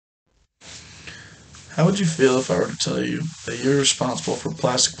How would you feel if I were to tell you that you're responsible for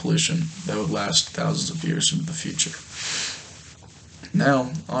plastic pollution that would last thousands of years into the future?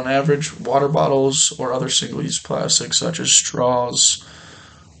 Now, on average, water bottles or other single use plastics such as straws,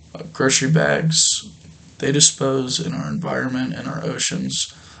 grocery bags, they dispose in our environment and our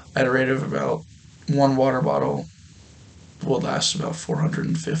oceans at a rate of about one water bottle will last about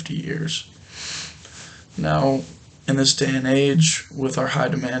 450 years. Now, in this day and age, with our high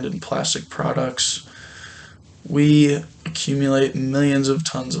demand in plastic products, we accumulate millions of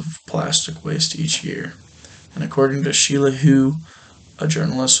tons of plastic waste each year. And according to Sheila Hu, a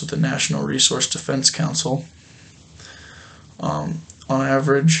journalist with the National Resource Defense Council, on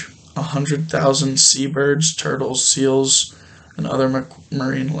average, 100,000 seabirds, turtles, seals, and other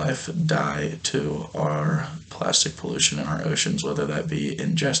marine life die to our plastic pollution in our oceans, whether that be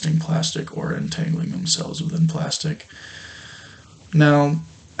ingesting plastic or entangling themselves within plastic. Now,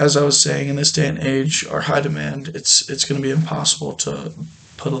 as I was saying, in this day and age, our high demand, it's going to be impossible to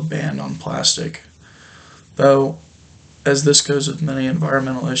put a ban on plastic. Though, as this goes with many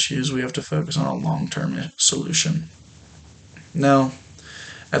environmental issues, we have to focus on a long-term solution. Now,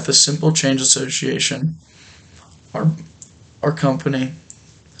 at the Simple Change Association, our our company,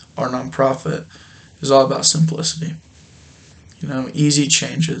 our nonprofit, is all about simplicity. Easy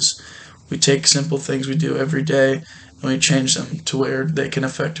changes. We take simple things we do every day and we change them to where they can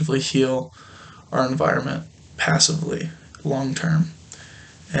effectively heal our environment passively, long term.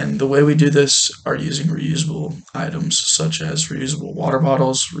 And the way we do this are using reusable items such as reusable water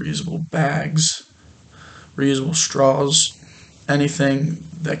bottles, reusable bags, reusable straws, anything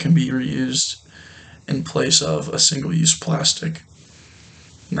that can be reused in place of a single use plastic.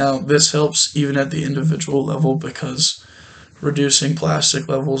 Now, this helps even at the individual level because reducing plastic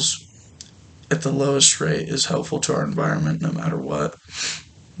levels at the lowest rate is helpful to our environment no matter what.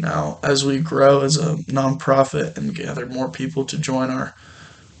 Now, as we grow as a nonprofit and gather more people to join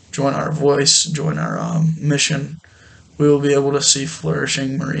our voice, join our mission, we will be able to see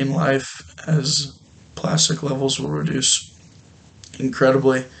flourishing marine life as plastic levels will reduce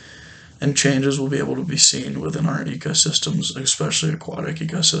incredibly and changes will be able to be seen within our ecosystems, especially aquatic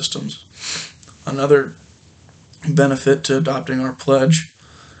ecosystems. Another benefit to adopting our pledge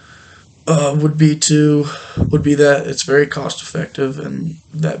would be that it's very cost effective, and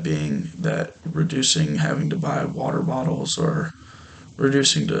that being that reducing having to buy water bottles or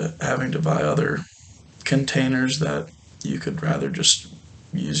reducing to having to buy other containers that you could rather just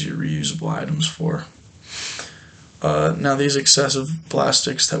use your reusable items for. Now, these excessive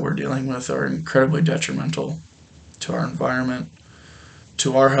plastics that we're dealing with are incredibly detrimental to our environment,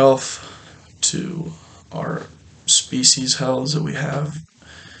 to our health, to our species health that we have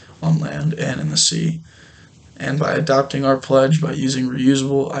on land and in the sea. And by adopting our pledge, by using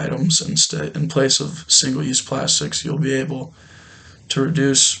reusable items instead in place of single-use plastics, you'll be able to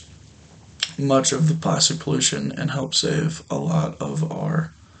reduce much of the plastic pollution and help save a lot of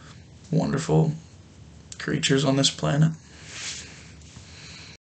our wonderful creatures on this planet.